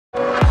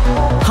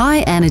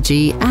high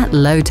energy at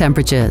low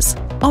temperatures.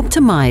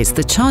 Optimize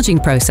the charging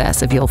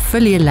process of your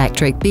fully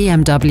electric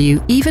BMW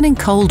even in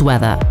cold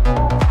weather.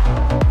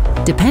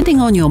 Depending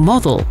on your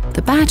model,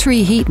 the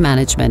battery heat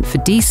management for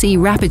DC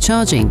rapid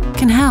charging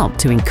can help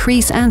to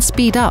increase and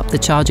speed up the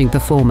charging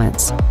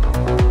performance.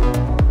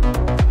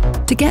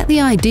 To get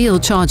the ideal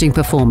charging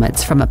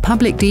performance from a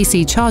public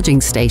DC charging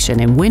station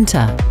in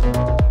winter,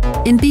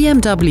 in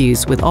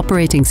BMWs with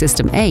operating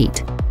system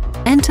 8,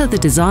 enter the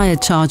desired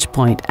charge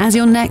point as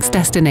your next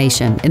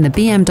destination in the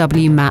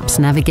BMW Maps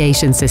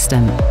navigation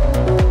system.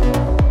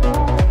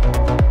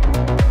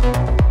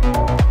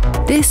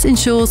 This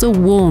ensures a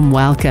warm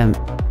welcome.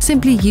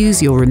 Simply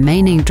use your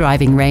remaining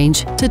driving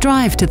range to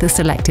drive to the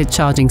selected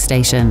charging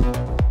station.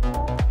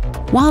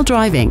 While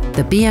driving,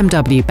 the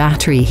BMW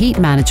battery heat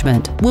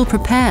management will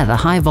prepare the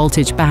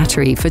high-voltage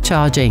battery for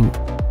charging.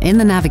 In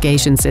the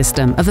navigation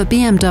system of a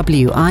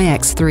BMW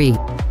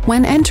iX3,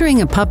 when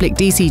entering a public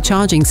DC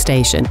charging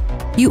station,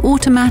 you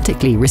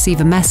automatically receive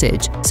a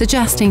message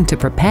suggesting to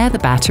prepare the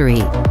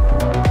battery.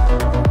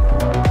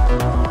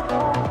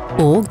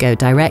 Or go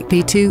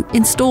directly to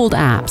Installed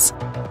Apps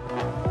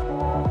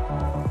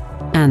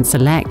and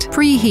select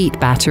Preheat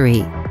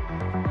Battery.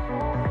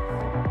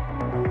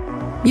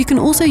 You can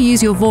also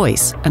use your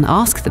voice and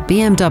ask the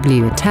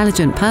BMW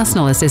Intelligent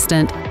Personal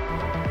Assistant,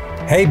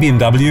 "Hey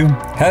BMW,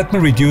 help me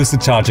reduce the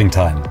charging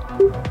time."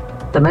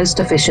 The most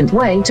efficient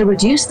way to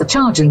reduce the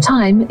charging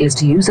time is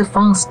to use a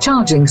fast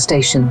charging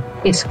station.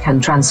 It can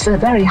transfer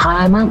very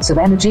high amounts of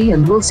energy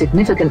and will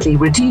significantly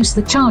reduce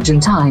the charging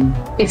time.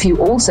 If you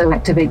also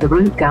activate the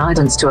route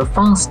guidance to a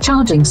fast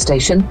charging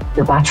station,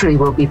 the battery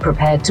will be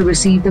prepared to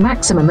receive the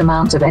maximum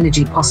amount of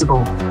energy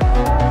possible.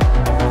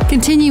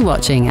 Continue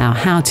watching our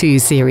how-to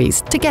series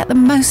to get the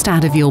most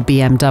out of your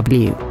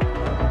BMW.